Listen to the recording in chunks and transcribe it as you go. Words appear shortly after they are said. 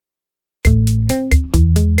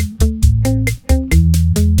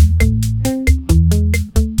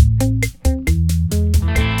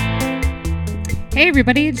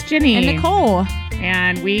everybody, it's Jenny. And Nicole.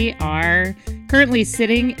 And we are currently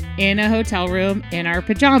sitting in a hotel room in our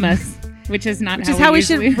pajamas, which is not how we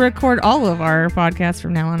should record all of our podcasts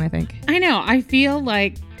from now on, I think. I know. I feel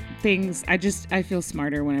like I feel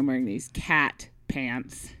smarter when I'm wearing these cat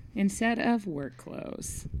pants instead of work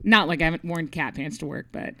clothes. Not like I haven't worn cat pants to work,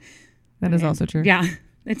 but... That is also true. Yeah.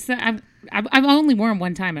 I've only worn them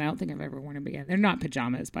one time, and I don't think I've ever worn them again. They're not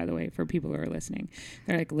pajamas, by the way, for people who are listening.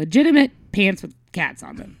 They're like legitimate pants with cats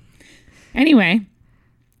on them. Anyway,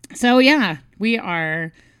 so yeah, we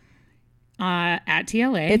are at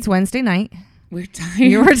TLA. It's Wednesday night. We're tired.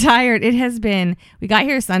 You were tired. It has been, we got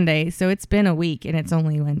here Sunday, so it's been a week, and it's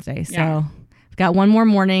only Wednesday. So we've got one more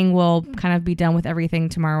morning. We'll kind of be done with everything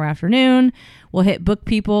tomorrow afternoon. We'll hit Book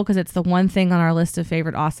People because it's the one thing on our list of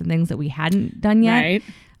favorite Austin things that we hadn't done yet. Right.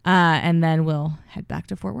 And then we'll head back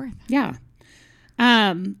to Fort Worth. Yeah.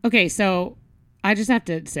 Okay, so I just have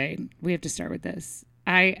to say, we have to start with this.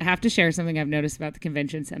 I have to share something I've noticed about the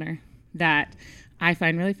convention center that I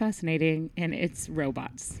find really fascinating, and it's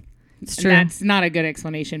robots. It's true. And that's not a good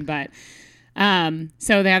explanation, but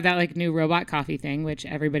so they have that like new robot coffee thing, which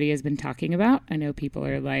everybody has been talking about. I know people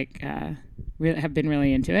are like have been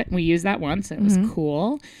really into it. We used that once. It was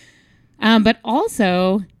cool. But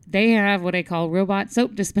also they have what I call robot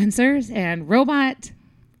soap dispensers and robot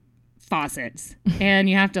faucets, and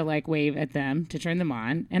you have to like wave at them to turn them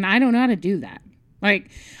on. And I don't know how to do that. Like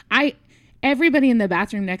everybody in the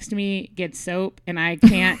bathroom next to me gets soap, and I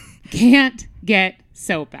can't get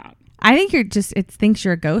soap out. I think it thinks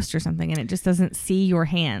you're a ghost or something, and it just doesn't see your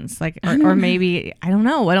hands. Like, or maybe, I don't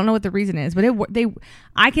know. I don't know what the reason is, but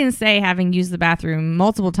I can say, having used the bathroom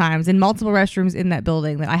multiple times in multiple restrooms in that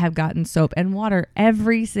building, that I have gotten soap and water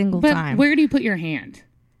every single time. Where do you put your hand?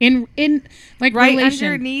 In like right relation?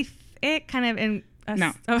 Underneath it, kind of in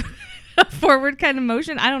No. a forward kind of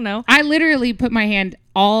motion. I don't know. I literally put my hand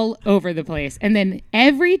all over the place, and then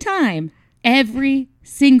every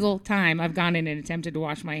single time I've gone in and attempted to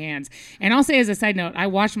wash my hands. And I'll say as a side note, I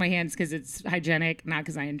wash my hands because it's hygienic, not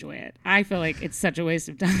because I enjoy it. I feel like it's such a waste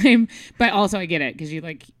of time, but also I get it because you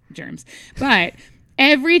like germs. But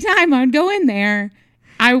every time I'd go in there,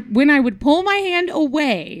 when I would pull my hand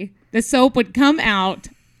away, the soap would come out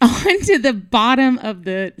onto the bottom of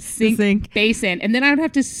the sink basin, and then I would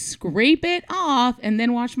have to scrape it off and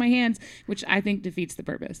then wash my hands, which I think defeats the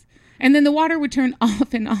purpose. And then the water would turn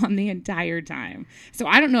off and on the entire time. So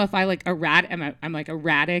I don't know if I like I'm like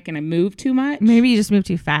erratic and I move too much. Maybe you just move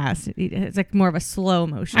too fast. It's like more of a slow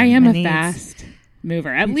motion. I am a fast mover.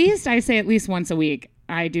 At least once a week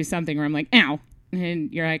I do something where I'm like, ow.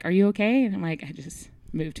 And you're like, are you okay? And I'm like, I just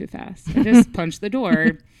moved too fast. I just punched the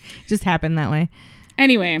door. Just happened that way.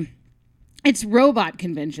 Anyway, it's Robot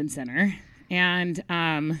Convention Center. And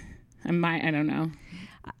I don't know.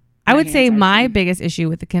 I would say my biggest issue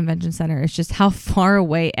with the convention center is just how far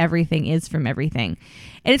away everything is from everything.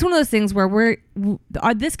 And it's one of those things where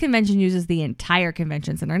this convention uses the entire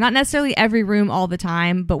convention center, not necessarily every room all the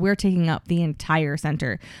time, but we're taking up the entire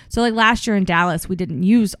center. So like last year in Dallas, we didn't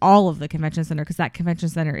use all of the convention center because that convention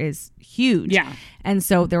center is huge. Yeah. And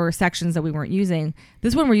so there were sections that we weren't using.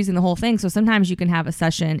 This one, we're using the whole thing. So sometimes you can have a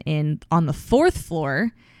session on the 4th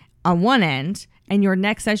floor on one end, and your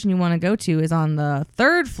next session you want to go to is on the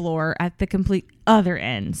 3rd floor at the complete other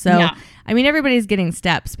end. So, yeah. I mean, everybody's getting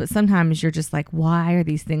steps, but sometimes you're just like, why are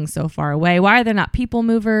these things so far away? Why are there not people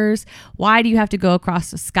movers? Why do you have to go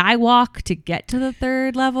across a skywalk to get to the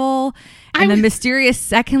 3rd level? And the mysterious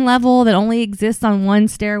 2nd level that only exists on one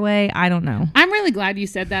stairway? I don't know. I'm really glad you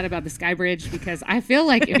said that about the sky bridge, because I feel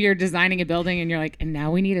like if you're designing a building and you're like, and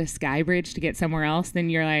now we need a sky bridge to get somewhere else, then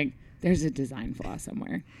you're like, there's a design flaw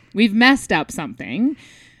somewhere. We've messed up something.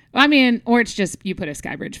 I mean, or it's just you put a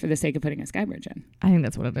sky bridge for the sake of putting a sky bridge in. I think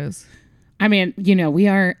that's what it is. I mean, we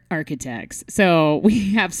are architects, so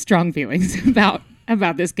we have strong feelings about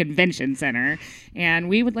this convention center, and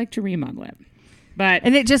we would like to remodel it.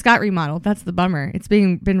 And it just got remodeled. That's the bummer. It's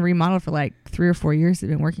been remodeled for like 3 or 4 years. They've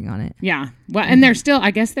been working on it. Yeah. Well, and they're still, I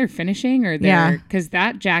guess they're finishing, or because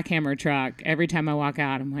that jackhammer truck, every time I walk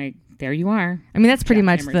out, I'm like, there you are. I mean, that's pretty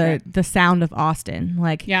much the sound of Austin.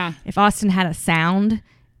 Like, if Austin had a sound,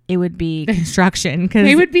 it would be construction, because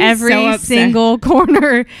every single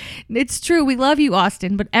corner, it's true. We love you,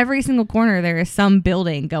 Austin, but every single corner there is some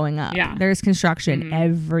building going up. Yeah. There's construction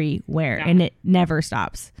everywhere, and it never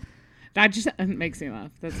stops. That just makes me laugh.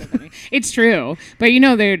 That's so funny. It's true. But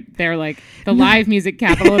they're like the live music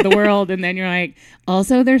capital of the world, and then you're like,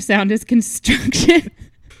 also their sound is construction.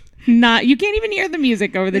 You can't even hear the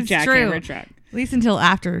music over the jackhammer truck. At least until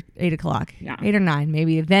after 8 o'clock. Yeah. 8 or 9,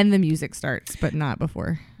 maybe. Then the music starts, but not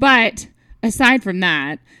before. But aside from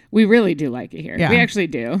that, we really do like it here. Yeah. We actually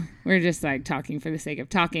do. We're just like talking for the sake of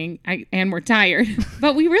talking, and we're tired,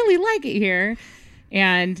 but we really like it here.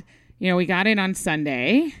 And we got in on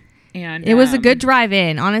Sunday, and it was a good drive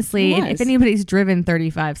in. Honestly, It was. if anybody's driven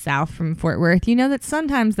 35 south from Fort Worth, you know that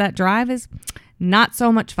sometimes that drive is not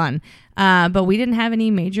so much fun. But we didn't have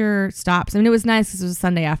any major stops. I mean, it was nice because it was a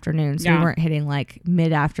Sunday afternoon, so we weren't hitting like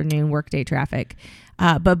mid-afternoon workday traffic.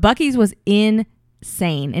 But Buc-ee's was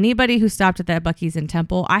insane. Anybody who stopped at that Buc-ee's in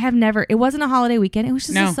Temple, it wasn't a holiday weekend. It was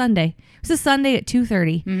just a Sunday. It was a Sunday at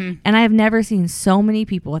 2:30. And I have never seen so many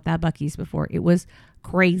people at that Buc-ee's before. It was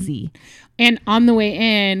crazy. And on the way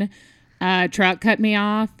in, truck cut me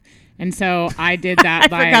off. And so I did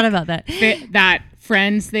that. I forgot about that. That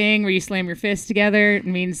Friends thing where you slam your fists together. It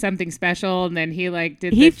means something special. And then he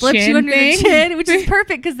did he the flips chin you under thing. the chin, which is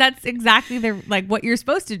perfect because that's exactly what you're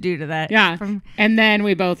supposed to do to that. Yeah. And then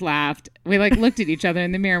we both laughed. We looked at each other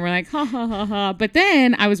in the mirror and we're like, ha, ha, ha, ha. But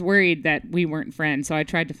then I was worried that we weren't friends. So I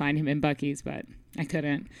tried to find him in Buc-ee's, but I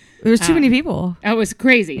couldn't. There was too many people. It was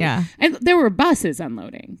crazy. Yeah. And there were buses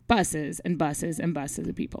unloading. Buses and buses and buses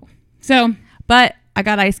of people. So. But I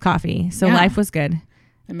got iced coffee. So life was good.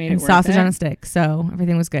 I made and it sausage worth it. on a stick. So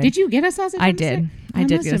everything was good. Did you get a sausage on a stick? I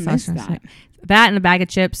did get a sausage on a stick. That and a bag of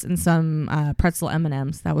chips and some pretzel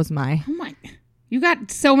M&Ms. That was my. Oh my. You got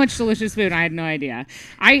so much delicious food. I had no idea.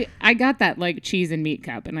 I got that cheese and meat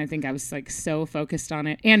cup, and I think I was so focused on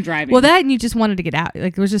it and driving. Well, that and you just wanted to get out.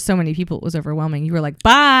 There was just so many people. It was overwhelming. You were like,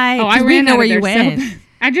 bye. Oh, I ran didn't know out where of you there went.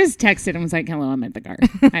 I just texted and was like, hello, I'm at the car.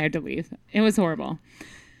 I had to leave. It was horrible.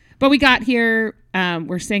 But we got here.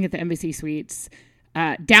 We're staying at the Embassy Suites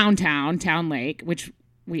downtown, Town Lake, which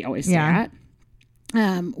we always stay at.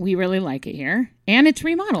 We really like it here, and it's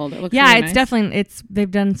remodeled. It looks really it's nice. definitely they've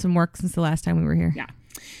done some work since the last time we were here. Yeah,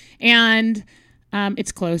 and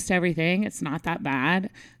it's close to everything. It's not that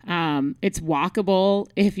bad. It's walkable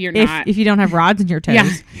if you're not if you don't have rods in your toes. Yeah,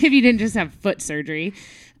 if you didn't just have foot surgery.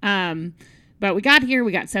 But we got here,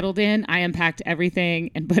 we got settled in. I unpacked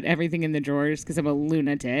everything and put everything in the drawers because I'm a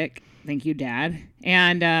lunatic. Thank you, Dad.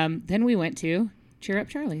 And then we went to Cheer Up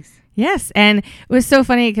Charlie's. Yes, and it was so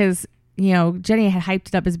funny because Jenny had hyped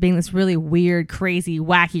it up as being this really weird, crazy,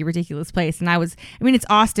 wacky, ridiculous place. And it's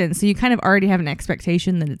Austin, so you kind of already have an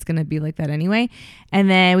expectation that it's going to be like that anyway. And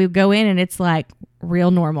then we go in and it's like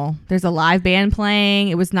real normal. There's a live band playing.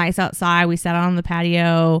 It was nice outside. We sat out on the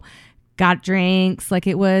patio, got drinks.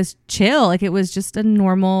 It was chill. It was just a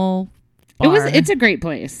normal bar. It's a great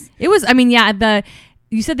place. It was,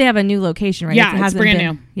 you said they have a new location, right? Yeah, it's brand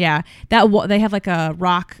new. Yeah. They have a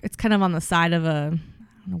rock. It's kind of on the side of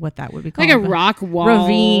I don't know what that would be called. Like a rock wall.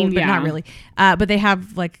 Ravine, but not really. But they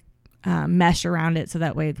have mesh around it so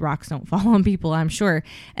that way the rocks don't fall on people, I'm sure.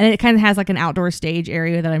 And it kind of has an outdoor stage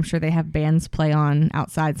area that I'm sure they have bands play on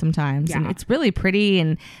outside sometimes. Yeah. And it's really pretty,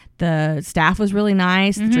 and the staff was really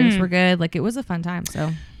nice. The drinks were good. It was a fun time.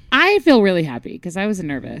 So I feel really happy because I was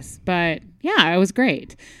nervous, but yeah, it was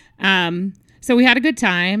great. So we had a good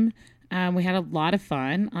time. We had a lot of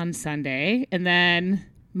fun on Sunday, and then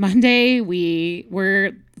Monday Monday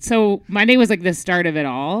was the start of it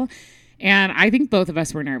all. And I think both of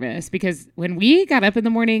us were nervous because when we got up in the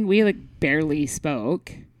morning, we barely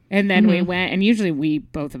spoke. And then we went, and usually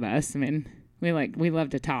both of us, we love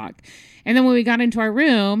to talk. And then when we got into our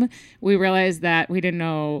room, we realized that we didn't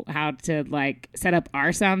know how to set up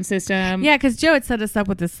our sound system. Yeah, because Joe had set us up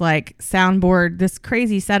with this soundboard, this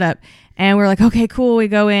crazy setup. And we're like, okay, cool. We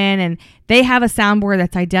go in and they have a soundboard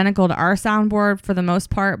that's identical to our soundboard for the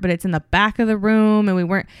most part, but it's in the back of the room. And we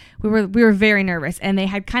were very nervous, and they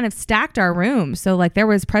had kind of stacked our room. So there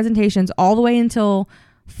was presentations all the way until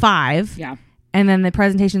 5. Yeah. And then the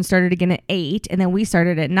presentation started again at 8, and then we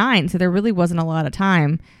started at 9. So there really wasn't a lot of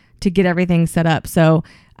time to get everything set up. So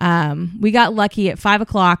we got lucky at 5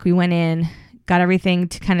 o'clock. We went in, got everything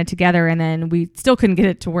kind of together, and then we still couldn't get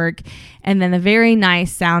it to work. And then the very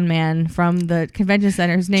nice sound man from the convention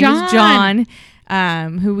center, his name is John,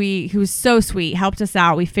 who was so sweet, helped us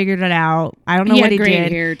out. We figured it out. I don't know what he did. He had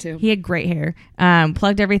great hair too. He had great hair.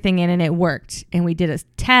 Plugged everything in, and it worked. And we did a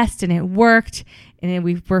test, and it worked. And then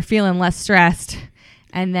we were feeling less stressed.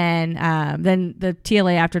 And then the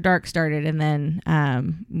TLA After Dark started, and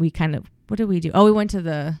then we kind of, what did we do? Oh, we went to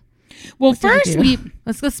the... Well, first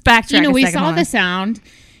let's backtrack. We saw the sound,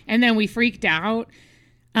 and then we freaked out.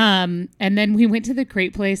 And then we went to the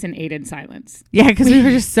crate place and ate in silence. Yeah, because we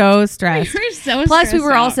were just so stressed. Plus, we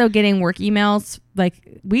were out. also getting work emails.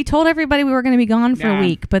 We told everybody we were going to be gone for a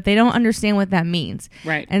week, but they don't understand what that means.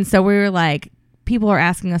 Right. And so we were people are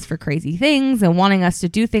asking us for crazy things and wanting us to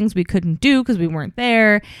do things we couldn't do because we weren't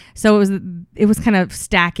there. So it was kind of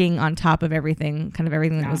stacking on top of everything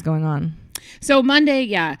that was going on. So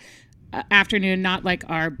Monday, afternoon, not like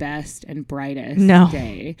our best and brightest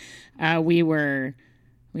day. We were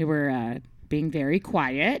being very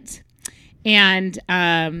quiet. And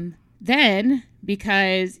then,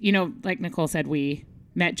 because, like Nicole said, we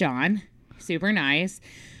met John, super nice.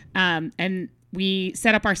 And we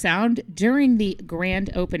set up our sound during the grand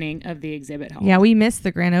opening of the exhibit hall. Yeah, we missed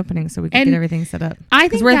the grand opening so we could get everything set up. I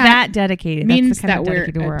think we're that dedicated. Means that we're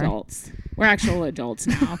adults. We're actual adults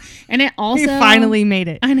now. And it also... We finally made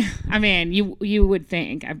it. I know. I mean, you would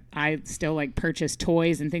think. I still like purchase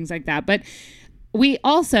toys and things like that. But we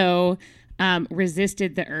also...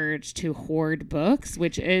 resisted the urge to hoard books,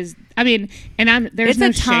 which is, there's no shame in that. It's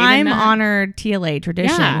a time-honored TLA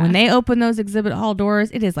tradition. Yeah. When they open those exhibit hall doors,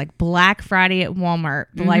 it is like Black Friday at Walmart.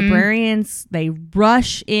 The librarians, they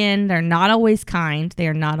rush in. They're not always kind. They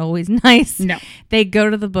are not always nice. No. They go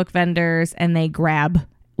to the book vendors and they grab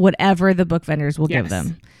whatever the book vendors will give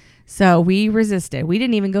them. So we resisted. We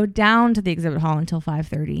didn't even go down to the exhibit hall until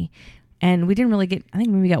 5:30. And we didn't really get, I think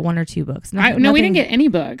maybe we got 1 or 2 books. We didn't get any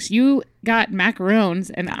books. You got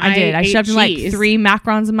macarons and I did. I shoved cheese. like 3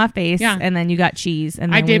 macarons in my face and then you got cheese.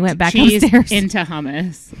 And then we went back cheese upstairs. Into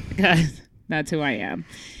hummus because that's who I am.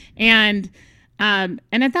 And at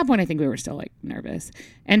that point, I think we were still like nervous.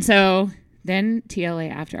 And so then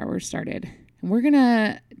TLA After Hours started. And we're going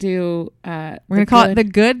to do... we're going to call it the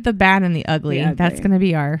good, the bad, and the ugly. That's going to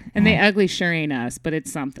be our... And the ugly sure ain't us, but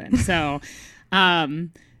it's something. So...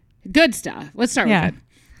 good stuff. Let's start with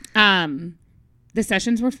it. The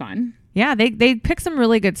sessions were fun. Yeah, they picked some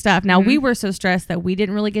really good stuff. Now, we were so stressed that we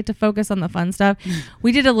didn't really get to focus on the fun stuff.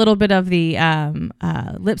 We did a little bit of the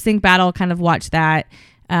lip sync battle, kind of watched that.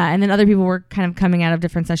 And then other people were kind of coming out of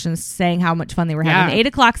different sessions saying how much fun they were having. The 8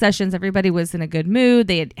 o'clock sessions, everybody was in a good mood.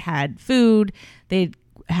 They had food. They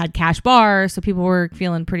had cash bars, so people were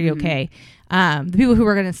feeling pretty okay. The people who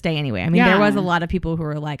were going to stay anyway. I mean, there was a lot of people who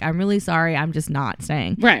were like, I'm really sorry, I'm just not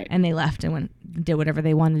staying. Right. And they left and did whatever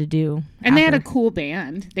they wanted to do. And they had a cool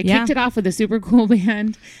band. They kicked it off with a super cool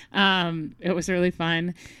band. It was really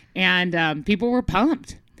fun. And people were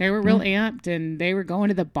pumped. They were real amped, and they were going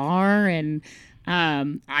to the bar. And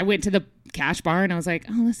I went to the cash bar, and I was like,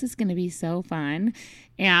 oh, this is going to be so fun.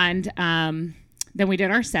 And then we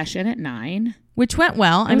did our session at 9. Which went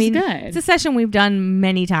well. It was good. It's a session we've done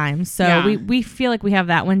many times. So we feel like we have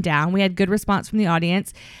that one down. We had good response from the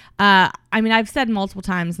audience. I've said multiple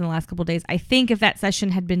times in the last couple of days, I think if that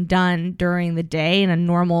session had been done during the day in a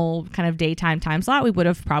normal kind of daytime time slot, we would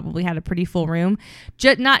have probably had a pretty full room.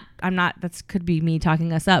 That could be me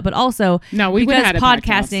talking us up, but also because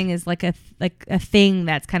podcasting is like a thing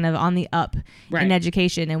that's kind of on the up in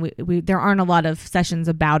education, and we there aren't a lot of sessions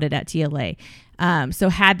about it at TLA. So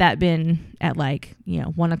had that been at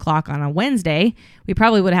 1 o'clock on a Wednesday, we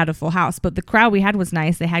probably would have had a full house. But the crowd we had was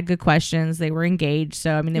nice. They had good questions. They were engaged.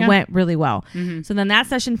 So, it went really well. Mm-hmm. So then that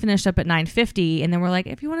session finished up at 9:50. And then we're like,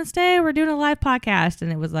 if you want to stay, we're doing a live podcast.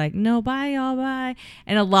 And it was like, no, bye, y'all, bye.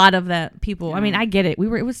 And a lot of the people, I get it.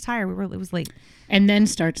 It was tired. It was late. And then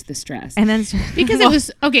starts the stress. Because it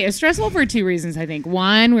was stressful for 2 reasons, I think.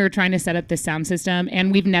 One, we were trying to set up this sound system,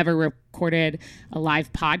 and we've never recorded a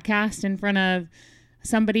live podcast in front of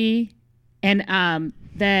somebody. And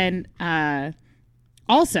then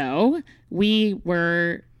also we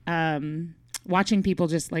were watching people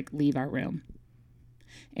just leave our room.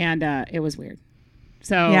 And it was weird.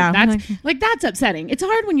 So that's upsetting. It's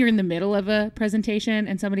hard when you're in the middle of a presentation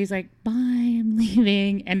and somebody's like, bye, I'm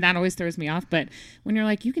leaving. And that always throws me off. But when you're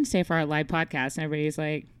like, you can stay for our live podcast, and everybody's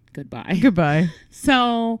like, goodbye. Goodbye.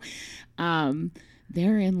 So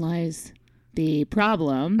therein lies the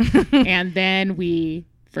problem. And then we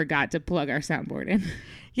forgot to plug our soundboard in.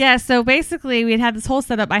 Yeah, so basically we had this whole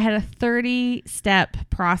setup. I had a 30-step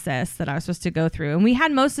process that I was supposed to go through. And we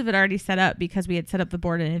had most of it already set up because we had set up the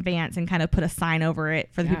board in advance and kind of put a sign over it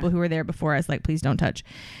for the people who were there before us, like, please don't touch.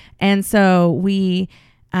 And so we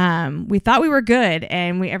thought we were good,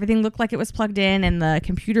 and everything looked like it was plugged in, and the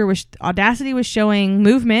computer Audacity was showing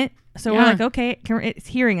movement. So we're like, okay, it's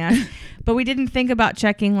hearing us. But we didn't think about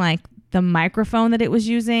checking the microphone that it was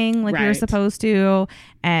using we were supposed to,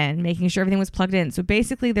 and making sure everything was plugged in. So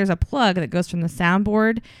basically there's a plug that goes from the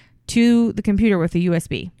soundboard to the computer with a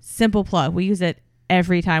USB. Simple plug. We use it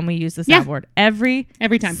every time we use the soundboard. Every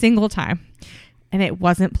time. Single time. And it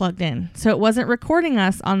wasn't plugged in. So it wasn't recording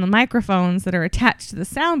us on the microphones that are attached to the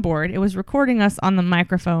soundboard. It was recording us on the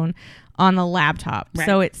microphone on the laptop. Right.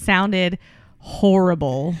 So it sounded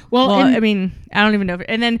horrible. Well, I don't even know.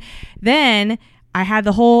 And then I had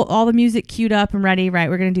all the music queued up and ready, right?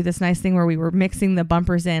 We're going to do this nice thing where we were mixing the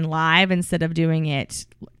bumpers in live instead of doing it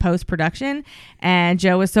post-production. And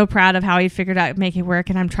Joe was so proud of how he figured out make it work,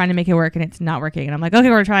 and I'm trying to make it work and it's not working. And I'm like, okay,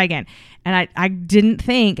 we're going to try again. And I didn't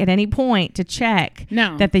think at any point to check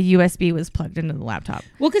that the USB was plugged into the laptop.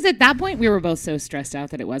 Well, because at that point we were both so stressed out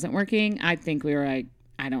that it wasn't working. I think we were like,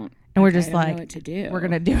 And we're just like, know what to do. We're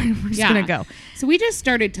going to do it. We're just going to go. So we just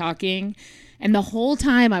started talking. And the whole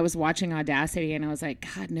time I was watching Audacity and I was like,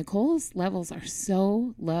 God, Nicole's levels are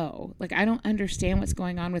so low. Like, I don't understand what's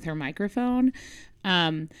going on with her microphone.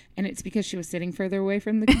 And it's because she was sitting further away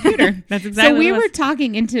from the computer. That's exactly so we were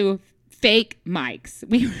talking into fake mics.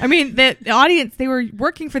 The audience, they were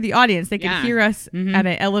working for the audience. They could hear us at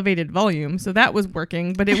an elevated volume. So that was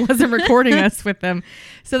working, but it wasn't recording us with them.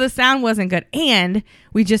 So the sound wasn't good. And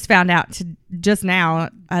we just found out just now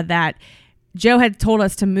that Joe had told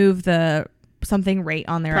us to move the something rate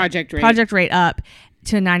on there, project rate up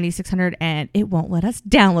to 9600, and it won't let us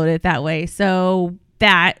download it that way. So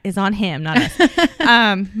that is on him, not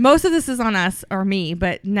us. Most of this is on us or me,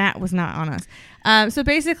 but Nat was not on us. So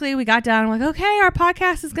basically we got done. I'm like, okay, our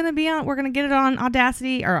podcast is going to be on, we're going to get it on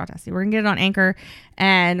Audacity. We're going to get it on Anchor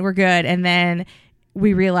and we're good. And then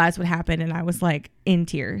we realized what happened and I was like in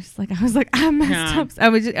tears. Like I was like, I messed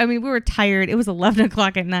up. We were tired. It was 11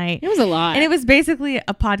 o'clock at night. It was a lot. And it was basically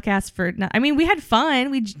a podcast we had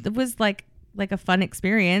fun. It was like a fun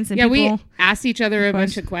experience. And we asked each other a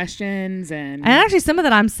bunch of questions. And actually some of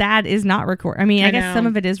that I'm sad is not recorded. I guess some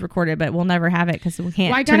of it is recorded, but we'll never have it because we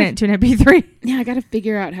can't turn it to an MP3. Yeah, I got to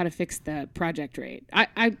figure out how to fix the project rate.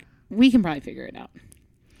 We can probably figure it out.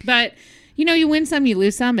 But, you win some, you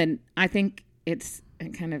lose some. And I think it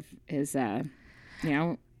kind of is, I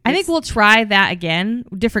think we'll try that again,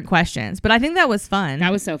 different questions. But I think that was fun.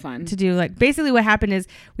 That was so fun. To do, basically what happened is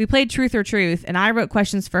we played Truth or Truth, and I wrote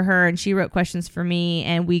questions for her, and she wrote questions for me,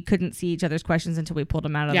 and we couldn't see each other's questions until we pulled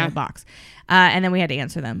them out of the box. And then we had to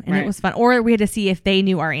answer them, and it was fun. Or we had to see if they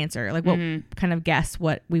knew our answer, what kind of guess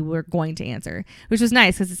what we were going to answer, which was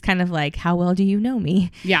nice because it's kind of like, how well do you know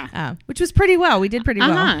me? Yeah. Which was pretty well. We did pretty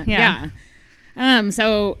well. Yeah.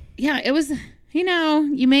 So, it was...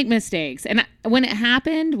 you make mistakes. And when it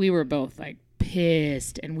happened, we were both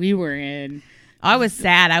pissed and we were in. I was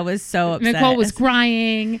sad. I was so upset. Nicole was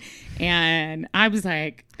crying and I was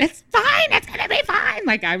like, it's fine. It's going to be fine.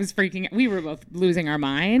 I was freaking out. We were both losing our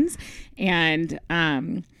minds. And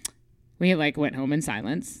we went home in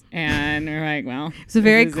silence and we're like, well. It's a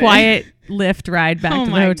very quiet Lyft ride back to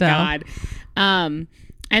the hotel. Oh my God.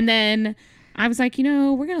 And then I was like, we're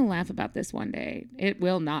going to laugh about this one day. It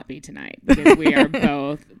will not be tonight because we are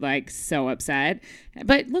both so upset.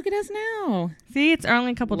 But look at us now. See, it's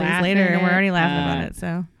only a couple days later and we're already laughing about it.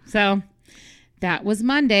 So that was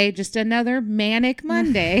Monday, just another manic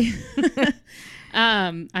Monday.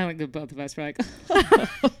 I think that both of us were like,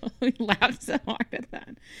 we laughed so hard at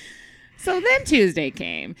that. So then Tuesday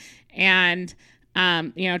came and,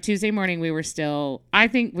 Tuesday morning I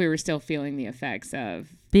think we were still feeling the effects of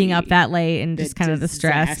being up that late and just kind of the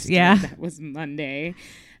stress. Yeah. That was Monday.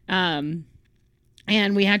 And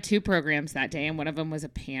we had 2 programs that day and one of them was a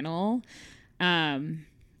panel. And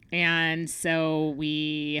so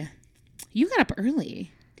you got up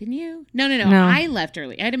early, didn't you? No. I left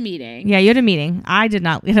early. I had a meeting. Yeah, you had a meeting. I did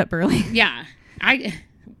not get up early. Yeah.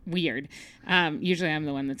 Weird. Usually I'm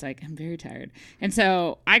the one that's like, I'm very tired. And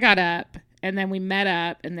so I got up. And then we met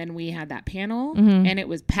up and then we had that panel and it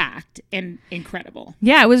was packed and incredible.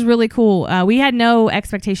 Yeah, it was really cool. We had no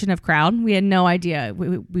expectation of crowd. We had no idea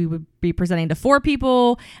we would be presenting to 4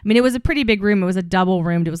 people. It was a pretty big room. It was a double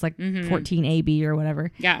roomed. It was 14 AB or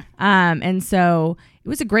whatever. Yeah. And so it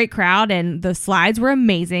was a great crowd and the slides were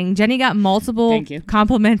amazing. Jenny got multiple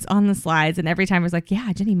compliments on the slides. And every time I was like,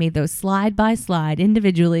 yeah, Jenny made those slide by slide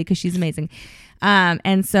individually because she's amazing.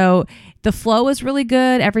 And so the flow was really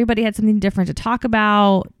good. Everybody had something different to talk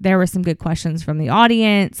about. There were some good questions from the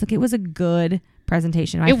audience. It was a good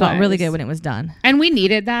presentation. I felt really good when it was done. And we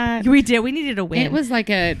needed that. We did. We needed a win. It was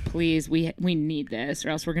please, we need this or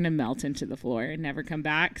else we're going to melt into the floor and never come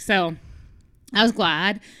back. So I was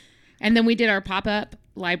glad. And then we did our pop-up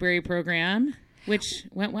library program, which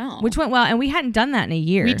went well. And we hadn't done that in a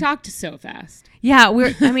year. We talked so fast. Yeah.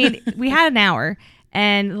 We had an hour.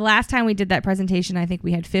 And the last time we did that presentation, I think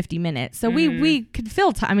we had 50 minutes. So we could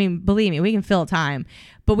fill time. Believe me, we can fill time.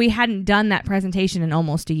 But we hadn't done that presentation in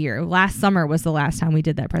almost a year. Last summer was the last time we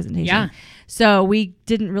did that presentation. Yeah. So we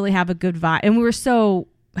didn't really have a good vibe. And we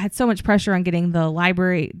had so much pressure on getting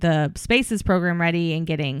the Spaces program ready and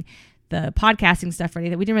getting the podcasting stuff ready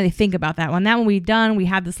that we didn't really think about that one. That one we've done. We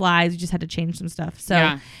had the slides. We just had to change some stuff.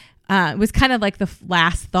 So it was kind of like the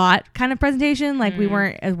last thought kind of presentation. Like we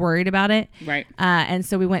weren't as worried about it. Right. And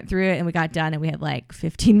so we went through it and we got done and we had like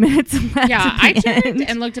 15 minutes left. Yeah. I turned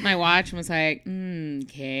and looked at my watch and was like,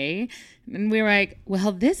 okay. And we were like,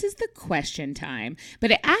 well, this is the question time.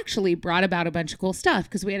 But it actually brought about a bunch of cool stuff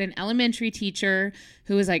because we had an elementary teacher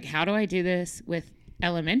who was like, how do I do this with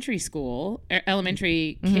elementary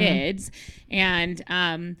kids? And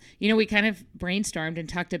we kind of brainstormed and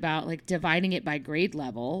talked about like dividing it by grade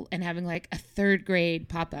level and having like a 3rd grade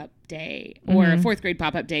pop-up day or a 4th grade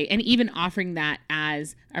pop-up day, and even offering that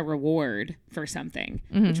as a reward for something,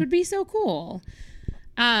 which would be so cool.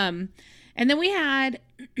 And then we had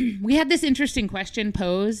this interesting question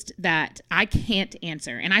posed that I can't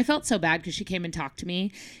answer. And I felt so bad because she came and talked to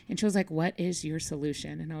me and she was like, what is your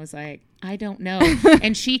solution? And I was like, I don't know.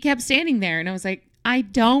 And she kept standing there and I was like, I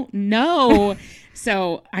don't know.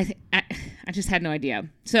 So I just had no idea.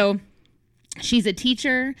 So she's a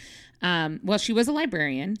teacher. She was a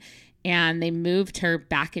librarian. And they moved her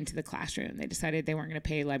back into the classroom. They decided they weren't going to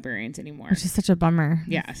pay librarians anymore. Which is such a bummer.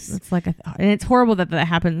 Yes. It's like, and it's horrible that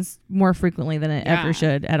happens more frequently than it ever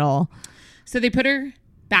should at all. So they put her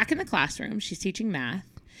back in the classroom. She's teaching math.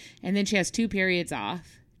 And then she has 2 periods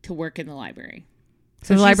off to work in the library.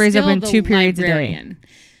 So the library's open 2 periods a day.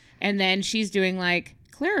 And then she's doing like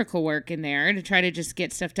clerical work in there to try to just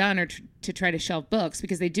get stuff done or to try to shelve books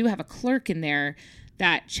because they do have a clerk in there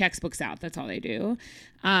that checks books out. That's all they do.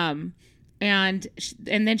 And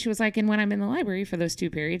then she was like, and when I'm in the library for those 2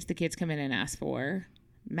 periods, the kids come in and ask for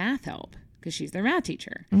math help because she's their math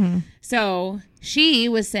teacher. So she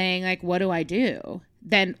was saying like, what do I do?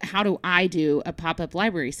 Then how do I do a pop-up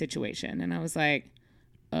library situation? And I was like,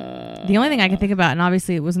 the only thing I can think about, and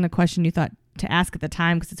obviously it wasn't a question you thought to ask at the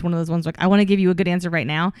time because it's one of those ones like, I want to give you a good answer right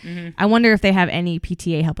now. I wonder if they have any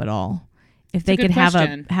PTA help at all. If they could have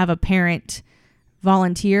a parent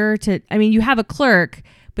volunteer you have a clerk,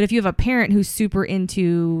 but if you have a parent who's super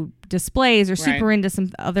into displays or super into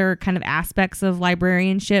some other kind of aspects of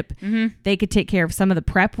librarianship, they could take care of some of the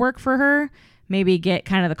prep work for her, maybe get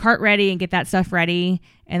kind of the cart ready and get that stuff ready.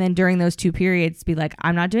 And then during those 2 periods, be like,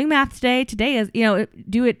 I'm not doing math today. Today is,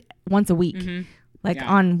 do it once a week.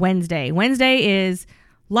 On Wednesday. Wednesday is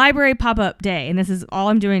library pop-up day. And this is all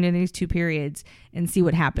I'm doing in these 2 periods and see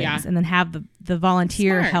what happens. Yeah. And then have the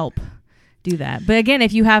volunteer help do that. But again,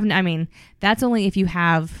 if you have, that's only if you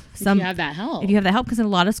have some, if you have that help. If you have that help, because a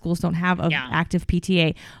lot of schools don't have an active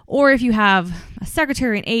PTA. Or if you have a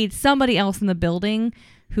secretary and aide, somebody else in the building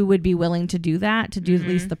who would be willing to do that, to do at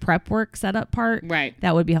least the prep work setup part. Right.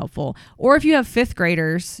 That would be helpful. Or if you have 5th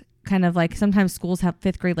graders, kind of like sometimes schools have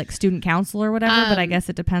 5th grade like student council or whatever, but I guess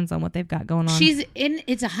it depends on what they've got going on.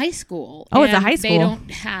 It's a high school. Oh, it's a high school. They don't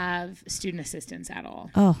have student assistants at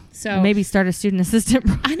all. Oh, so maybe start a student assistant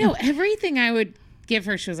program. I know everything I would give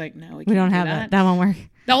her. She was like, no, we don't have that. That won't work.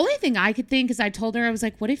 The only thing I could think is I told her, I was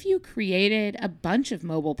like, what if you created a bunch of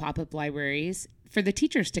mobile pop-up libraries for the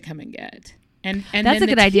teachers to come and get? And that's then a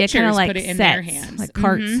good idea. Kind of like put it in sets, their hands, like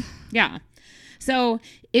carts. Yeah. So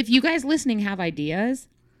if you guys listening have ideas,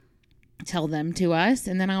 tell them to us,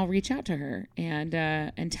 and then I'll reach out to her and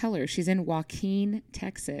tell her. She's in Joaquin,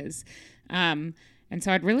 Texas, and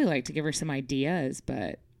so I'd really like to give her some ideas.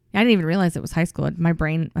 But I didn't even realize it was high school. My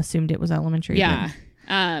brain assumed it was elementary. Yeah.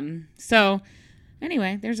 So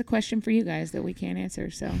anyway, there's a question for you guys that we can't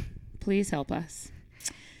answer. So please help us.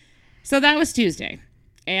 So that was Tuesday.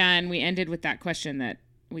 And we ended with that question that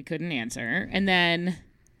we couldn't answer. And then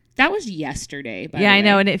that was yesterday. By the way. I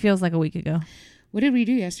know. And it feels like a week ago. What did we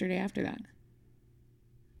do yesterday after that?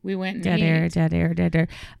 We went and dead air.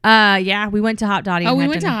 Yeah, we went to Hot Dottie. Oh, we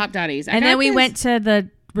went to Hot Dottie's. And then we went to the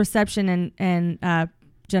reception and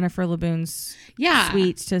Jennifer LeBoon's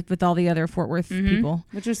suite with all the other Fort Worth people.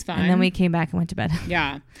 Which was fun. And then we came back and went to bed.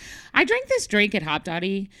 Yeah. I drank this drink at Hot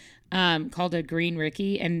Dottie called a Green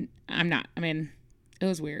Ricky. And it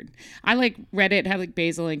was weird. I read it had like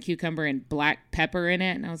basil and cucumber and black pepper in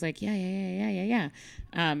it, and I was like, yeah.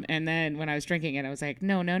 And then when I was drinking it, I was like,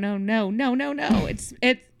 no.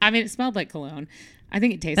 It smelled like cologne. I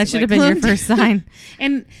think it tasted. That should like have been cologne your first sign.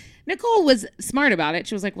 And Nicole was smart about it.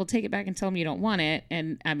 She was like, well, take it back and tell me you don't want it.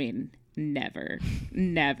 And never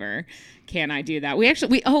can I do that.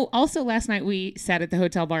 Also last night we sat at the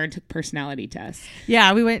hotel bar and took personality tests.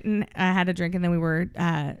 Yeah, we went and had a drink, and then we were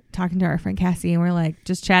talking to our friend Cassie, and we're like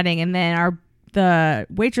just chatting, and then the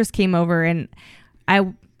waitress came over, and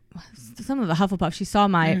some of the Hufflepuff, she saw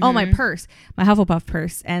my purse, my Hufflepuff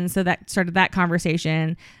purse, and so that started that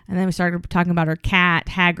conversation, and then we started talking about her cat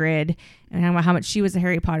Hagrid and about how much she was a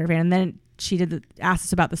Harry Potter fan, and then she asked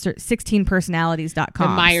us about the 16personalities.com.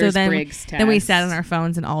 The Myers-Briggs test. Then we sat on our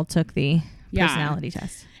phones and all took the personality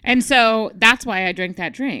test. And so that's why I drank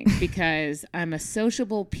that drink, because I'm a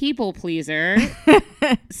sociable people pleaser.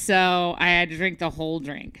 So I had to drink the whole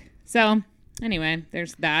drink. So anyway,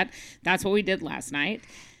 there's that. That's what we did last night.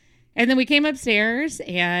 And then we came upstairs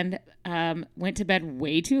and went to bed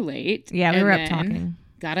way too late. Yeah, we were up talking.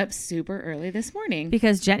 Got up super early this morning.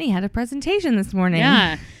 Because Jenny had a presentation this morning.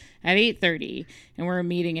 Yeah, at 8:30. And we're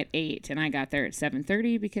meeting at 8. And I got there at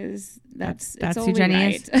 7:30 because that's who Jenny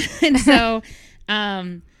right. is. And so,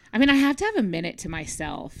 I mean, I have to have a minute to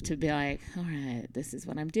myself to be like, all right, this is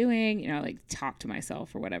what I'm doing. Like talk to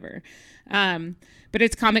myself or whatever. But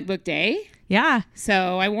it's comic book day. Yeah.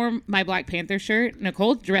 So I wore my Black Panther shirt.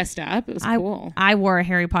 Nicole dressed up. It was cool. I wore a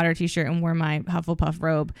Harry Potter t-shirt and wore my Hufflepuff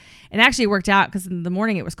robe. And actually it worked out because in the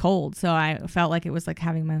morning it was cold. So I felt like it was like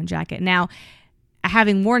having my own jacket. Now,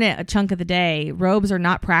 having worn it a chunk of the day, robes are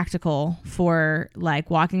not practical for like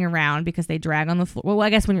walking around because they drag on the floor. Well, I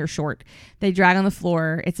guess when you're short, they drag on the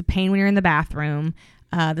floor. It's a pain when you're in the bathroom.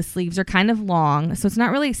 The sleeves are kind of long, so it's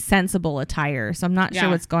not really sensible attire. So I'm not sure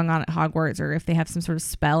what's going on at Hogwarts, or if they have some sort of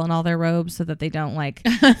spell in all their robes so that they don't like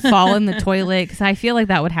fall in the toilet. Because I feel like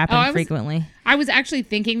that would happen frequently. I was actually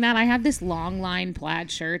thinking that. I have this long line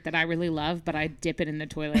plaid shirt that I really love, but I dip it in the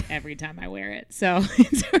toilet every time I wear it. So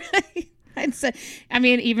it's right. I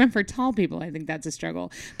mean, even for tall people, I think that's a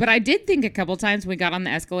struggle. But I did think a couple times when we got on the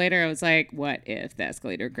escalator, I was like, what if the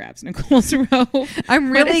escalator grabs Nicole's robe? I'm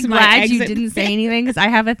really glad you didn't say anything, because I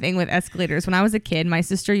have a thing with escalators. When I was a kid, my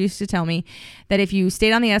sister used to tell me that if you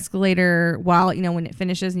stayed on the escalator while, when it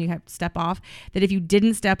finishes and you have to step off, that if you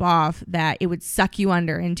didn't step off, that it would suck you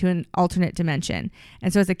under into an alternate dimension.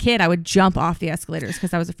 And so as a kid, I would jump off the escalators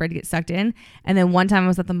because I was afraid to get sucked in. And then one time I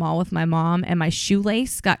was at the mall with my mom and my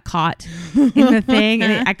shoelace got caught in the thing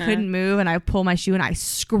and I couldn't move, and I pulled my shoe and I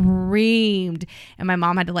screamed, and my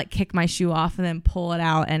mom had to like kick my shoe off and then pull it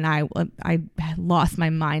out, and I lost my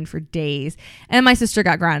mind for days. And my sister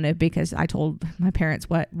got grounded because I told my parents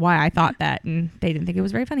why I thought that, and they didn't think it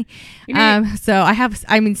was very funny. So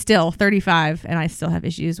still 35 and I still have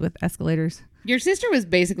issues with escalators. Your sister was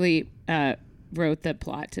basically wrote the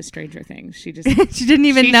plot to Stranger Things. She just she didn't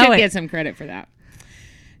even know it. She should get some credit for that.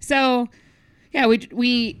 So yeah,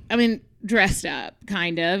 we dressed up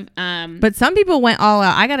kind of, but some people went all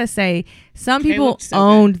out. I gotta say, some people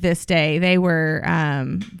owned this day. They were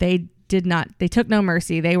they took no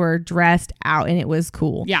mercy. They were dressed out and it was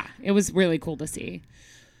cool. Yeah, it was really cool to see.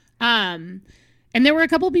 And there were a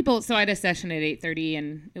couple people. So I had a session at 8:30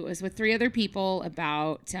 and it was with 3 other people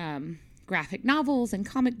about graphic novels and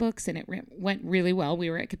comic books, and it went really well. We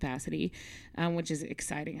were at capacity, which is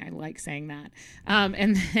exciting. I like saying that.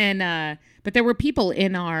 And then but there were people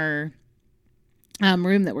in our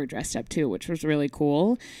room that were dressed up too, which was really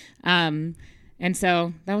cool. And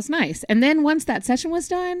so that was nice. And then once that session was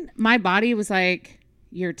done, my body was like,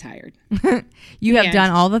 you're tired. You have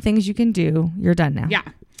done all the things you can do. You're done now. Yeah.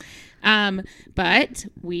 But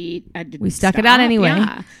we stuck it out anyway.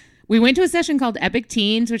 Yeah. We went to a session called Epic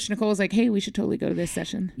Teens, which Nicole was like, hey, we should totally go to this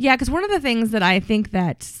session. Yeah, because one of the things that I think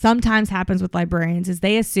that sometimes happens with librarians is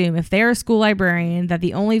they assume if they're a school librarian that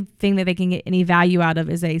the only thing that they can get any value out of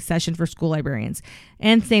is a session for school librarians.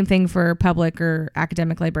 And same thing for public or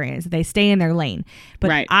academic librarians. They stay in their lane.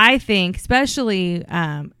 But I think especially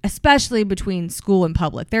between school and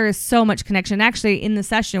public, there is so much connection. Actually, in the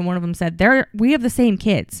session, one of them said, we have the same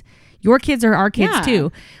kids. Your kids are our kids too.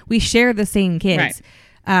 We share the same kids. Right.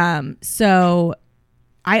 So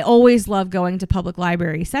I always love going to public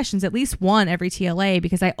library sessions, at least one every TLA,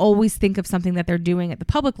 because I always think of something that they're doing at the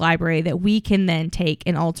public library that we can then take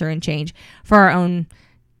and alter and change for our own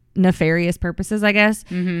nefarious purposes, I guess.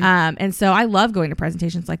 Mm-hmm. And so I love going to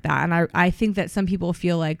presentations like that. And I think that some people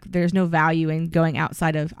feel like there's no value in going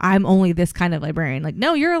outside of, I'm only this kind of librarian. Like,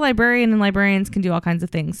 no, you're a librarian and librarians can do all kinds of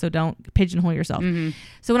things. So don't pigeonhole yourself. Mm-hmm.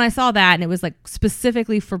 So when I saw that, and it was like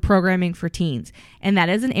specifically for programming for teens, and that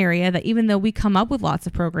is an area that even though we come up with lots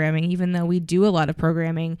of programming, even though we do a lot of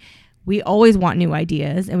programming, we always want new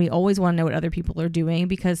ideas and we always want to know what other people are doing,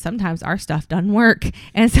 because sometimes our stuff doesn't work.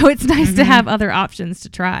 And so it's nice to have other options to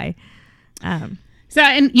try. And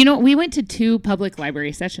we went to 2 public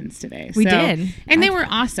library sessions today. We did. And they were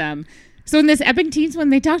awesome. So in this Epic Teens one,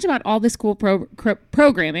 they talked about all this cool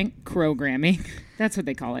programming. That's what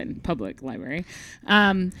they call it in public library.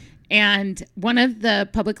 And one of the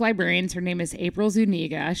public librarians, her name is April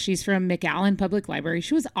Zuniga. She's from McAllen Public Library.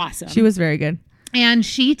 She was awesome. She was very good. And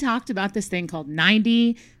she talked about this thing called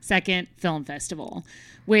 90-Second Film Festival,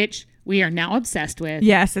 which we are now obsessed with.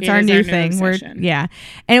 Yes, it's our new thing. And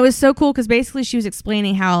it was so cool because basically she was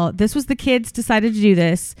explaining how this was the kids decided to do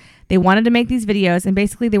this. They wanted to make these videos, and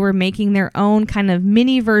basically they were making their own kind of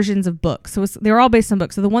mini versions of books. So they were all based on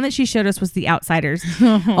books. So the one that she showed us was The Outsiders.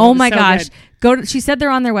 Oh my gosh. She said they're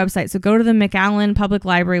on their website. So go to the McAllen Public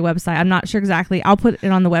Library website. I'm not sure exactly. I'll put it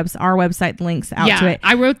on our website links out to it.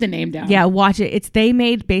 I wrote the name down. Yeah, watch it. They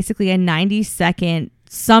made basically a 90-second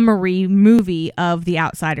summary movie of The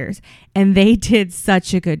Outsiders, and they did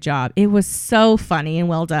such a good job. It was so funny and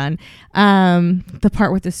well done. The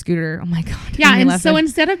part with the scooter, oh my god. Yeah, and so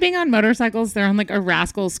instead of being on motorcycles, they're on like a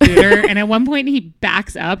rascal scooter, and at one point he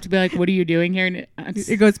backs up to be like, what are you doing here? And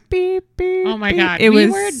it goes beep beep. Oh my god, we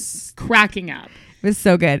were cracking up. It was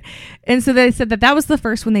so good. And so they said that was the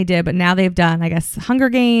first one they did, but now they've done, I guess, Hunger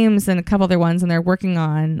Games and a couple other ones, and they're working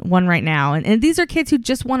on one right now. And these are kids who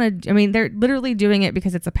just want to, I mean, they're literally doing it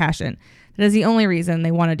because it's a passion. That is the only reason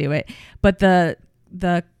they want to do it. But the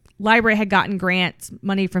library had gotten grants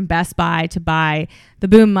money from Best Buy to buy the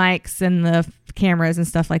boom mics and the cameras and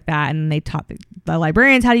stuff like that, and they taught the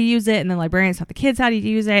librarians how to use it, and the librarians taught the kids how to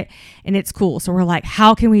use it, and it's cool. So we're like,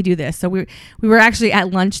 how can we do this? So we were actually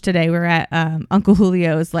at lunch today. We were at Uncle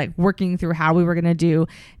Julio's, like working through how we were going to do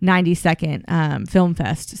 90-second film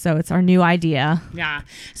fest. So it's our new idea. Yeah.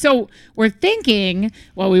 So we're thinking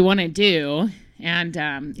what we want to do, and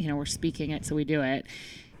we're speaking it, so we do it,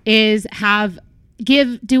 is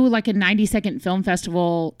do like a 90-second film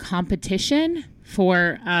festival competition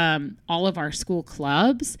for all of our school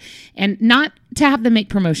clubs, and not to have them make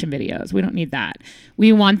promotion videos. We don't need that.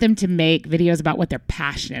 We want them to make videos about what they're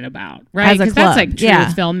passionate about, right? Because that's like true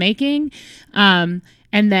filmmaking. And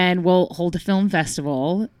then we'll hold a film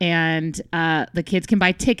festival, and the kids can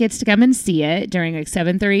buy tickets to come and see it during like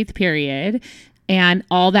 7th or 8th period. And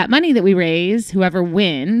all that money that we raise, whoever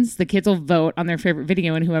wins, the kids will vote on their favorite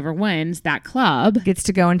video, and whoever wins, that club gets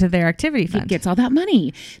to go into their activity fund. Gets all that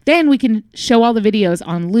money. Then we can show all the videos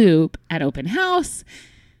on loop at open house.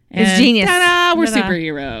 It's genius. Ta-da, we're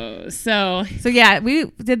superheroes. So yeah, we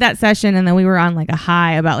did that session, and then we were on like a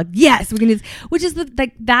high about like, yes, we can do this, which is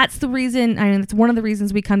that's the reason. I mean, it's one of the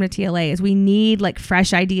reasons we come to TLA is we need like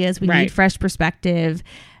fresh ideas. We need fresh perspective.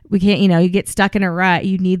 We can't, you get stuck in a rut.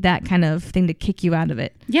 You need that kind of thing to kick you out of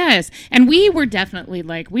it. Yes. And we were definitely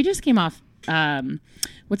like, we just came off,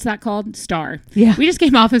 what's that called? Star. Yeah. We just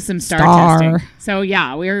came off of some star testing. So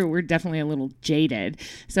yeah, we're definitely a little jaded.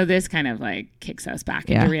 So this kind of like kicks us back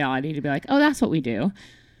into reality to be like, oh, that's what we do.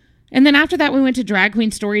 And then after that, we went to Drag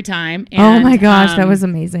Queen Story Time. And, oh my gosh, that was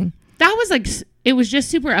amazing. That was like, it was just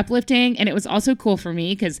super uplifting, and it was also cool for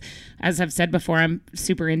me because, as I've said before, I'm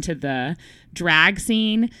super into the drag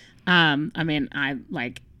scene. I mean, I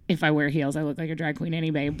like, if I wear heels, I look like a drag queen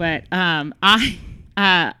anyway. But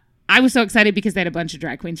I was so excited because they had a bunch of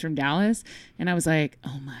drag queens from Dallas, and I was like,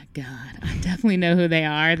 oh my God, I definitely know who they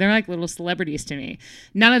are. They're like little celebrities to me.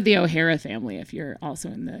 None of the O'Hara family, if you're also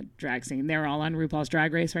in the drag scene. They're all on RuPaul's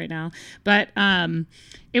Drag Race right now. But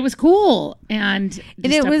it was cool and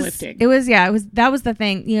uplifting. That was the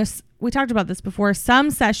thing. We talked about this before. Some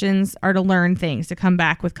sessions are to learn things, to come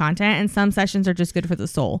back with content, and some sessions are just good for the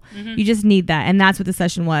soul. Mm-hmm. You just need that, and that's what the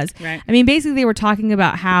session was. Right. I mean, basically, they were talking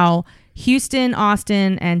about how Houston,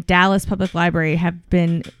 Austin, and Dallas Public Library have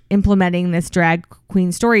been implementing this drag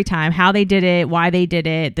queen story time, how they did it, why they did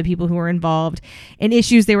it, the people who were involved, and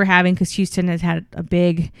issues they were having, because Houston has had a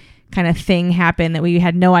big kind of thing happen that we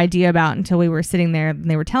had no idea about until we were sitting there and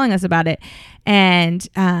they were telling us about it. And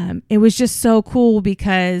it was just so cool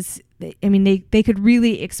because they could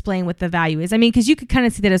really explain what the value is. I mean, because you could kind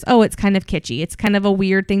of see that as, oh, it's kind of kitschy. It's kind of a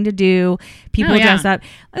weird thing to do. People dress up.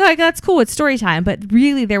 Like, that's cool. It's story time. But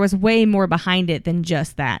really, there was way more behind it than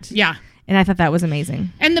just that. Yeah. And I thought that was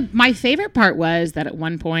amazing. And my favorite part was that at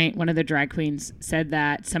one point, one of the drag queens said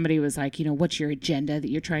that somebody was like, what's your agenda that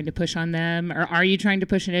you're trying to push on them? Or are you trying to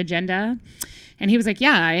push an agenda? And he was like,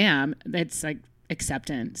 yeah, I am. It's like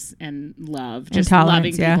acceptance and love, just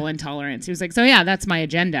loving people and tolerance. He was like, so yeah, that's my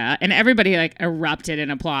agenda. And everybody like erupted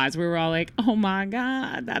in applause. We were all like, oh my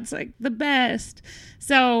God, that's like the best.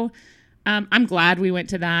 So I'm glad we went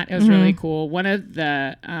to that. It was really cool. One of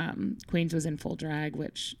the queens was in full drag,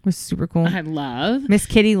 which was super cool. I love. Miss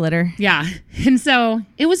Kitty Litter. Yeah. And so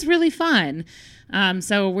it was really fun.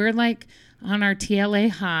 So we're like on our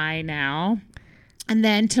TLA high now. And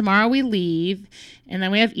then tomorrow we leave, and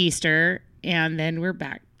then we have Easter, and then we're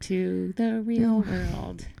back to the real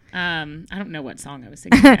world. I don't know what song I was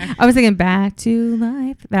singing there. I was singing Back to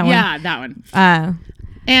Life. That one. Yeah, that one.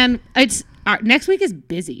 And next week is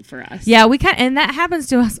busy for us. Yeah, and that happens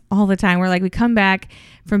to us all the time. We're like, we come back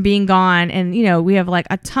from being gone and, you know, we have like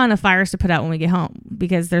a ton of fires to put out when we get home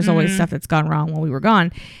because there's always stuff that's gone wrong while we were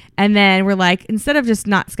gone. And then we're like, instead of just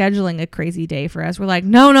not scheduling a crazy day for us, we're like,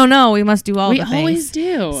 no, we must do all the things. We always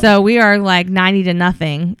do. So we are like 90 to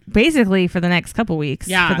nothing basically for the next couple weeks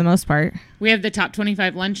for the most part. We have the top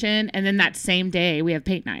 25 luncheon and then that same day we have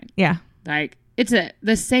paint night. Yeah. Like it's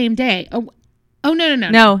the same day. Oh, no.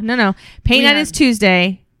 No. Paint night is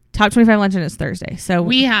Tuesday. Top 25 luncheon is Thursday. So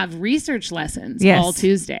we have research lessons all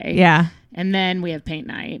Tuesday. Yeah. And then we have paint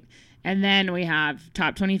night. And then we have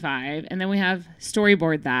top 25. And then we have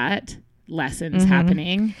storyboard that lessons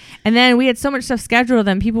happening. And then we had so much stuff scheduled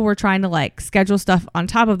and people were trying to like schedule stuff on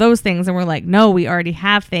top of those things. And we're like, no, we already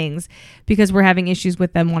have things because we're having issues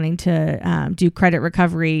with them wanting to do credit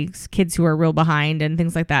recovery, kids who are real behind and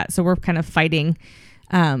things like that. So we're kind of fighting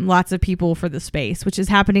lots of people for the space, which is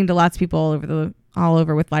happening to lots of people all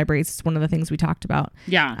over with libraries. It's one of the things we talked about.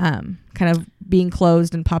 Yeah. Kind of being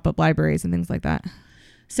closed and pop-up libraries and things like that.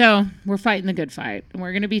 So we're fighting the good fight and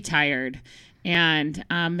we're going to be tired and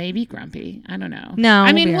maybe grumpy. I don't know. No,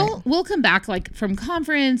 I mean, we'll come back like from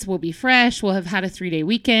conference. We'll be fresh. We'll have had a 3-day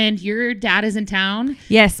weekend. Your dad is in town.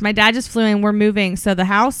 Yes. My dad just flew in. We're moving. So the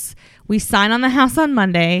house, we sign on the house on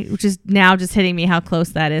Monday, which is now just hitting me how close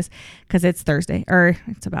that is because it's Thursday or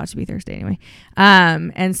it's about to be Thursday anyway.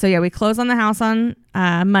 And so, yeah, we close on the house on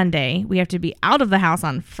Monday. We have to be out of the house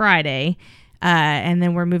on Friday. And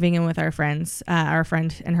then we're moving in with our friend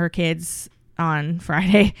and her kids on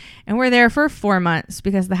Friday. And we're there for 4 months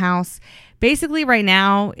because the house basically right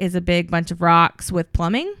now is a big bunch of rocks with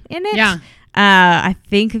plumbing in it. Yeah. I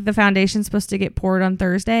think the foundation's supposed to get poured on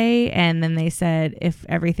Thursday. And then they said if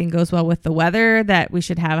everything goes well with the weather that we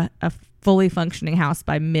should have a fully functioning house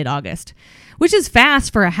by mid-August, which is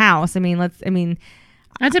fast for a house.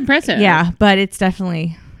 That's impressive. Yeah, but it's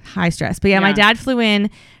definitely high stress. But yeah, my dad flew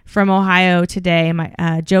in from Ohio today.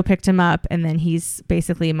 Joe picked him up, and then he's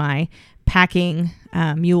basically my packing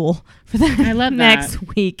mule for the next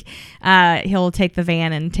week. He'll take the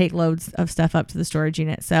van and take loads of stuff up to the storage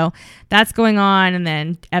unit. So that's going on. And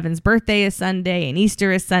then Evan's birthday is Sunday and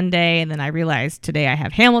Easter is Sunday. And then I realized today I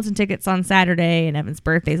have Hamilton tickets on Saturday and Evan's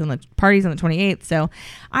party's on the 28th. So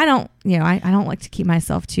I don't like to keep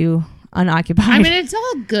myself too unoccupied. I mean, it's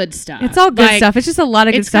all good stuff. It's all good stuff. It's just a lot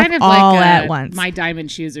of good stuff kind of all at once. My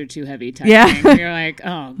diamond shoes are too heavy type thing. You're like,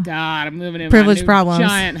 oh God, I'm moving in privilege my new problems.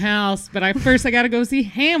 Giant house, but I got to go see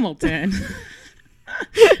Hamilton.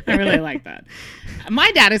 I really like that.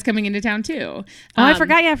 My dad is coming into town too. I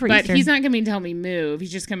forgot you have for Easter. But he's not coming to help me move.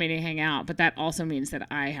 He's just coming to hang out. But that also means that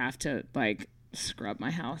I have to like scrub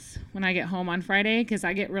my house when I get home on Friday because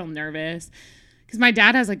I get real nervous. Because my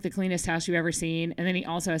dad has like the cleanest house you've ever seen. And then he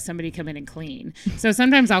also has somebody come in and clean. So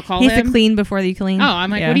sometimes I'll call him. He has to clean before you clean. Oh,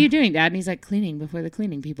 I'm like, what are you doing, Dad? And he's like, cleaning before the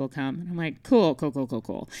cleaning people come. And I'm like, cool.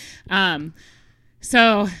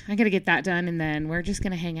 So I got to get that done. And then we're just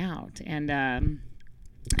going to hang out. And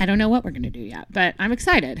I don't know what we're going to do yet. But I'm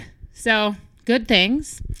excited. So good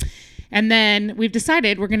things. And then we've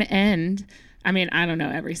decided we're going to end. I mean, I don't know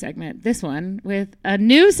every segment. This one with a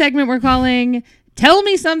new segment we're calling Tell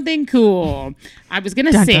Me Something Cool. I was going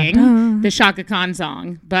to sing the Shaka Khan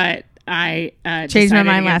song, but I changed my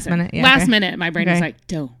mind last minute. Yeah, last minute, my brain was like,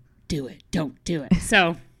 don't do it. Don't do it.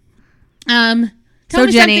 So, tell me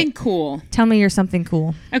Jenny, something cool. Tell me you're something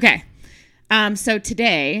cool. Okay. So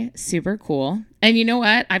today, super cool. And you know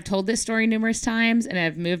what? I've told this story numerous times and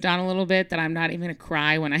I've moved on a little bit that I'm not even going to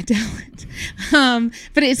cry when I tell it.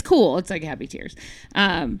 But it's cool. It's like happy tears.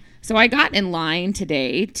 So I got in line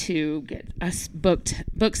today to get a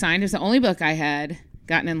book signed. It was the only book I had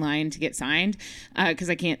gotten in line to get signed because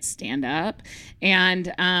I can't stand up.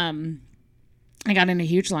 And I got in a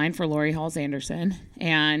huge line for Lori Halls Anderson.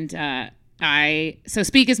 And so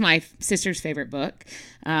Speak is my sister's favorite book.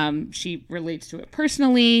 She relates to it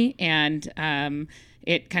personally, and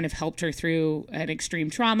it kind of helped her through an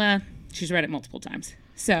extreme trauma. She's read it multiple times.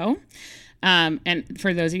 So, and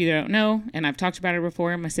for those of you that don't know, and I've talked about her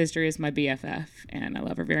before, my sister is my BFF, and I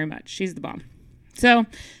love her very much. She's the bomb. So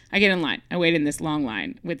I get in line. I wait in this long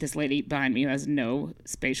line with this lady behind me who has no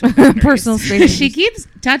spatial boundaries. Personal space. She keeps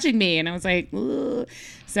touching me, and I was like, ugh.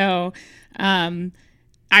 So,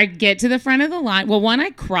 I get to the front of the line. Well, one, I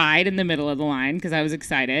cried in the middle of the line because I was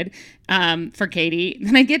excited for Katie.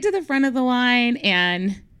 Then I get to the front of the line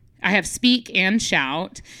and I have Speak and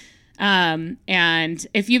Shout. And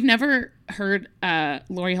if you've never heard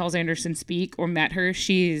Lori Halls Anderson speak or met her,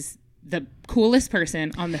 she's the coolest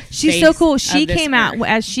person on the She's face so cool. of She this came out earth.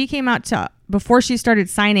 as she came out to before she started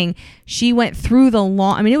signing. She went through the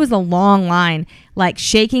long. I mean, it was a long line, like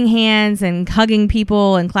shaking hands and hugging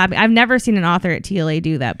people and clapping. I've never seen an author at TLA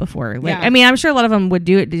do that before. Like, Yeah. I mean, I'm sure a lot of them would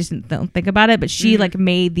do it. They just don't think about it. But she like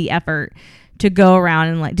made the effort to go around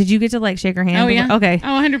and like. Did you get to like shake her hand? Oh yeah. Okay. Oh,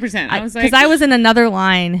 100%. I was like, because I was in another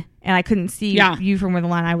line and I couldn't see Yeah. you from where the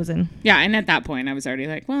line I was in. yeah. And at that point, I was already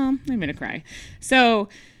like, well, I'm gonna cry. So,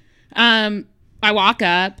 I walk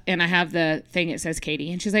up and I have the thing. It says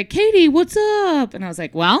Katie, and she's like, Katie, what's up? And I was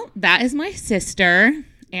like, well, that is my sister.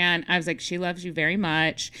 And I was like, she loves you very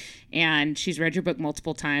much. And she's read your book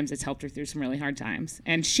multiple times. It's helped her through some really hard times.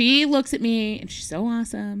 And she looks at me and she's so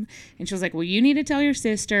awesome. And she was like, well, you need to tell your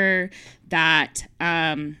sister that,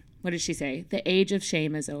 what did she say? The age of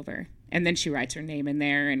shame is over. And then she writes her name in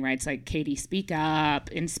there and writes like, Katie, speak up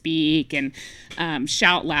and speak and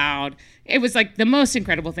shout loud. It was like the most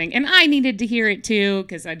incredible thing. And I needed to hear it too,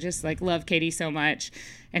 because I just like love Katie so much.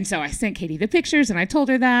 And so I sent Katie the pictures and I told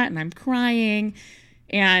her that, and I'm crying.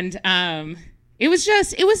 And it was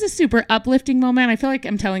a super uplifting moment. I feel like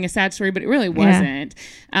I'm telling a sad story, but it really wasn't.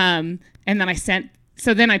 And then I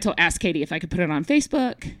asked Katie if I could put it on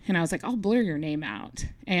Facebook, and I was like, I'll blur your name out.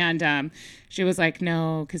 And she was like,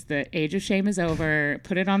 no, because the age of shame is over.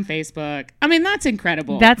 Put it on Facebook. I mean, that's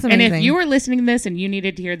incredible. That's amazing. And if you were listening to this and you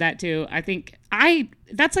needed to hear that too, I think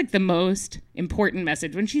that's like the most important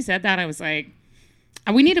message. When she said that, I was like,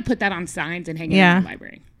 we need to put that on signs and hang it in our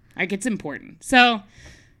library. Like, it's important. So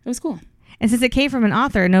it was cool. And since it came from an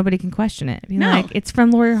author, nobody can question it. No. Like, it's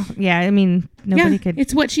from Lori. Yeah, I mean, nobody could.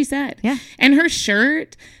 It's what she said. Yeah. And her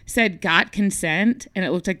shirt said "Got Consent," and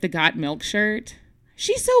it looked like the Got Milk shirt.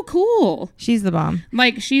 She's so cool. She's the bomb.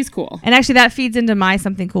 Like, she's cool. And actually, that feeds into my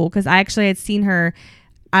something cool, because I actually had seen her.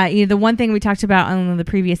 The one thing we talked about on the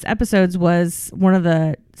previous episodes was one of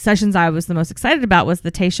the sessions I was the most excited about was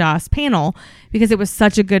the Taysha's panel, because it was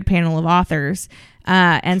such a good panel of authors.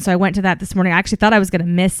 And so I went to that this morning. I actually thought I was going to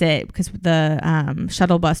miss it because the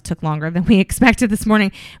shuttle bus took longer than we expected this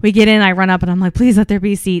morning. We get in, I run up and I'm like, please let there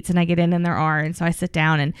be seats. And I get in and there are. And so I sit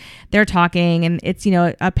down and they're talking, and it's,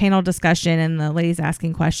 a panel discussion and the ladies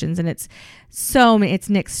asking questions. And it's it's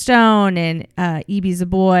Nick Stone and E.B.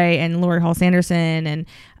 Zaboy and Lori Hall Sanderson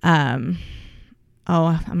and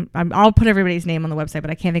I'll put everybody's name on the website,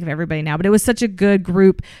 but I can't think of everybody now. But it was such a good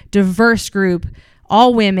group, diverse group,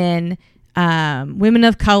 all women, women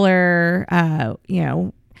of color.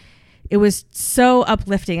 It was so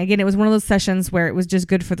uplifting. Again, it was one of those sessions where it was just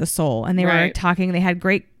good for the soul. And they were talking. They had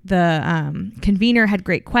the convener had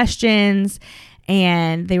great questions.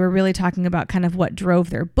 And they were really talking about kind of what drove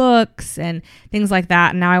their books and things like that.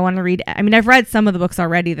 And now I want to read. I mean, I've read some of the books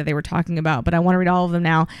already that they were talking about, but I want to read all of them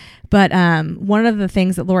now. But one of the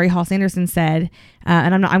things that Lori Hall Sanderson said,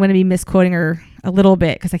 and I'm going to be misquoting her a little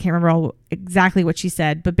bit because I can't remember exactly what she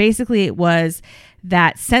said. But basically, it was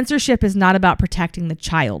that censorship is not about protecting the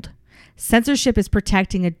child. Censorship is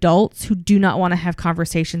protecting adults who do not want to have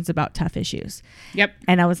conversations about tough issues. Yep.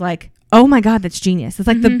 And I was like, oh my God, that's genius. It's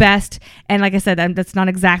like the best. And like I said, that's not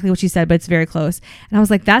exactly what she said, but it's very close. And I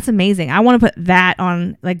was like, that's amazing. I want to put that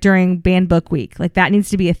on like during banned book week. Like that needs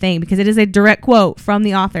to be a thing because it is a direct quote from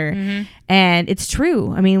the author. And it's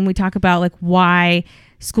true. I mean, we talk about like why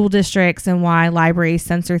school districts and why libraries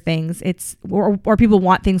censor things. Or people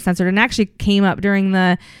want things censored. And actually came up during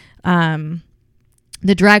the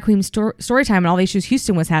drag queen story time and all the issues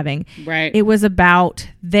Houston was having. Right. It was about,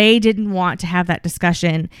 they didn't want to have that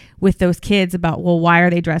discussion with those kids about, well, why are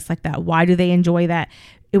they dressed like that? Why do they enjoy that?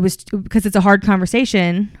 It was because it's a hard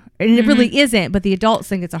conversation, and it really isn't, but the adults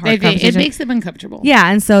think it's a hard conversation. It makes them uncomfortable.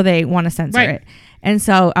 Yeah. And so they want to censor it. And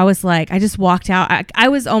so I was like, I just walked out. I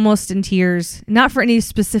was almost in tears, not for any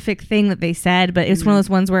specific thing that they said, but it's one of those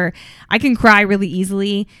ones where I can cry really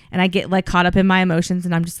easily and I get like caught up in my emotions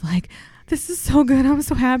and I'm just like, this is so good. I'm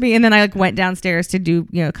so happy. And then I like went downstairs to do,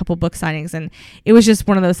 a couple book signings, and it was just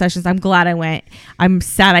one of those sessions. I'm glad I went. I'm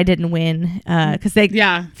sad I didn't win because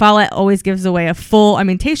Follett always gives away a full,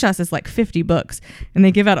 Taysha's is like 50 books and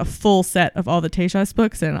they give out a full set of all the Taysha's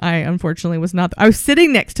books. And I unfortunately was not, I was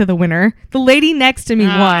sitting next to the winner. The lady next to me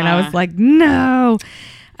won. I was like, no.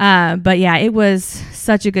 But yeah, it was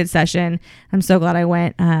such a good session. I'm so glad I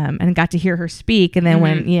went and got to hear her speak. And then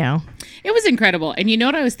when, It was incredible. And you know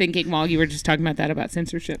what I was thinking while you were just talking about that, about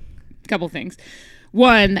censorship? A couple things.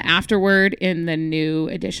 One, the afterword in the new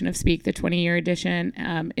edition of Speak, the 20-year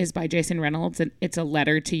edition, is by Jason Reynolds. And it's a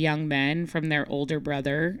letter to young men from their older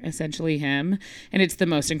brother, essentially him. And it's the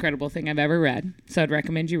most incredible thing I've ever read. So I'd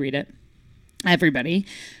recommend you read it. Everybody.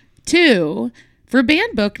 Two, for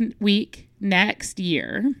banned book week, next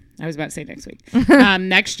year, I was about to say next week,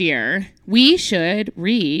 next year, we should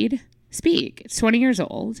read Speak. It's 20 years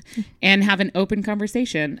old, and have an open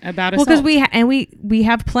conversation about assault. Well, because we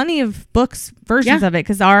have plenty of books versions of it,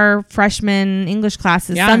 because our freshman English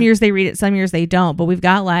classes, some years they read it, some years they don't, but we've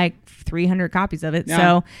got like 300 copies of it,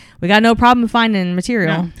 so we got no problem finding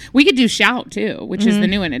material. We could do Shout too, which is the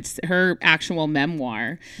new one. It's her actual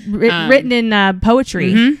memoir, written in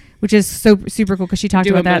poetry, which is so super cool, because she talked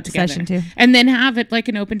about that at the session too. And then have it like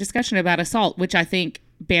an open discussion about assault, which I think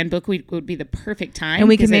Banned Book Week would be the perfect time. And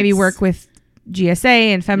we could maybe work with GSA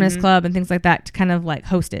and Feminist Club and things like that to kind of like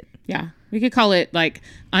host it. Yeah, we could call it like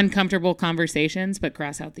Uncomfortable Conversations, but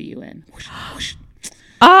cross out the UN. Whoosh, whoosh.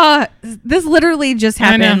 This literally just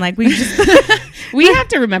happened. Like we have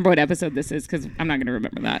to remember what episode this is, because I'm not going to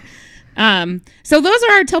remember that. So those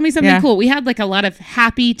are our Tell Me Something Cool. We had like a lot of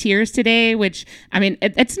happy tears today, which, I mean,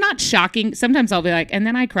 it's not shocking. Sometimes I'll be like, and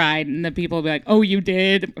then I cried, and the people will be like, oh, you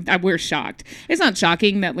did? We're shocked. It's not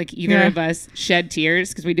shocking that like either of us shed tears,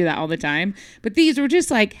 because we do that all the time. But these were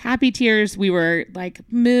just like happy tears. We were like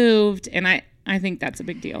moved, and I think that's a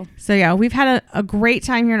big deal. So yeah, we've had a great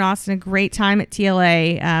time here in Austin, a great time at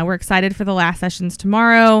TLA. We're excited for the last sessions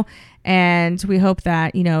tomorrow. And we hope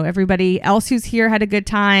that, everybody else who's here had a good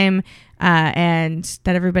time, and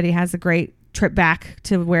that everybody has a great trip back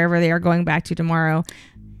to wherever they are going back to tomorrow.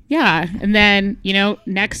 Yeah. And then,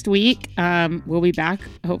 next week, we'll be back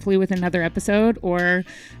hopefully with another episode, or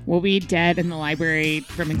we'll be dead in the library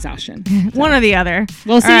from exhaustion. One or the other.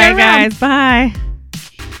 We'll see you around. Guys. Bye.